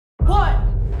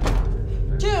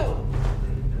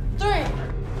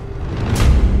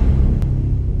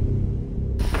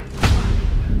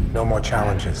No more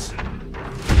challenges.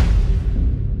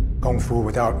 Kung Fu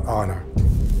without honor.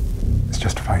 It's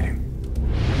just fighting.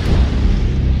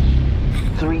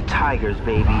 3 tigers,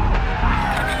 baby. Go,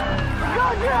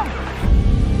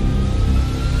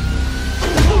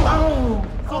 oh!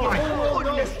 Oh,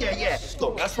 yes, yeah.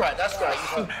 Look, that's right.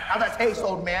 How's that taste,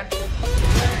 old man?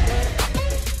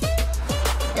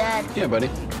 Dad. Yeah,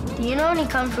 buddy. Do you know any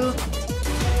Kung Fu?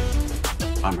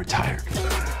 I'm retired.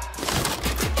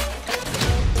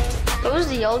 Who's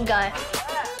the old guy?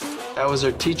 That was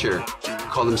our teacher. We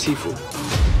called him Sifu.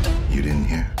 You didn't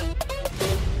hear?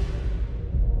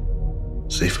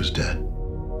 Sifu's dead.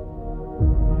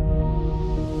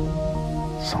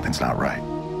 Something's not right.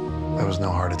 That was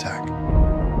no heart attack.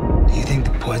 Do you think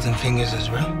the poison fingers is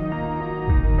real?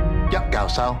 Yep, Gao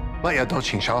Sao. What don't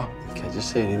请说? Okay, just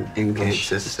say it in English.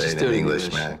 Just say it do in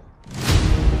English, man.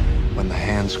 When the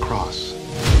hands cross,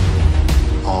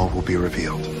 all will be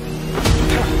revealed.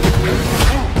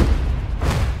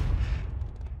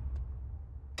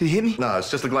 Did he hit me? No,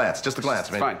 it's just a glance,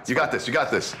 man. Fine. You got this.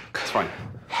 It's fine.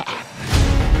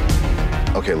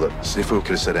 Okay, look, Sifu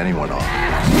could have set anyone off.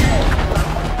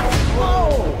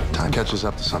 Whoa! Time catches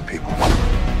up to some people.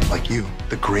 Like you,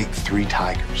 the great 3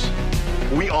 tigers.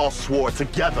 We all swore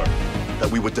together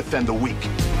that we would defend the weak.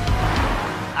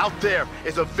 Out there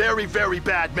is a very, very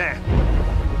bad man.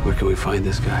 Where can we find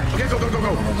this guy? Okay, go. Go.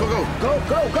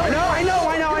 I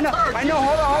know.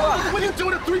 Hold on. What are you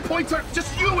doing a 3-pointer?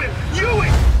 Just Yuan.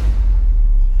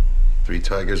 3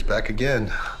 tigers back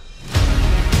again.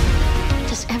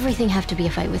 Does everything have to be a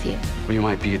fight with you? Well, you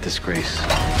might be a disgrace.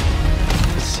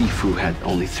 But Sifu had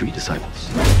only 3 disciples.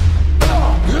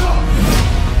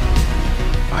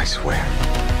 I swear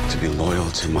to be loyal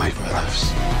to my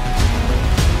brothers.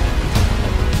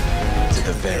 To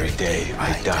the very day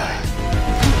I die.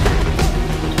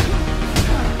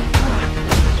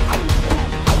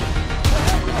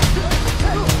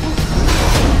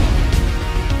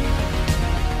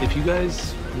 If you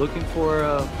guys looking for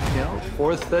a,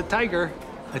 4th tiger,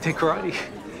 I take karate.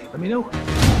 Let me know.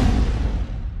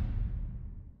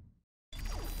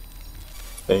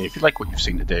 Hey, if you like what you've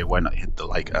seen today, why not hit the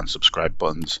like and subscribe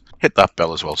buttons? Hit that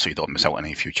bell as well so you don't miss out on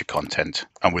any future content.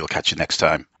 And we'll catch you next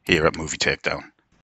time here at Movie Takedown.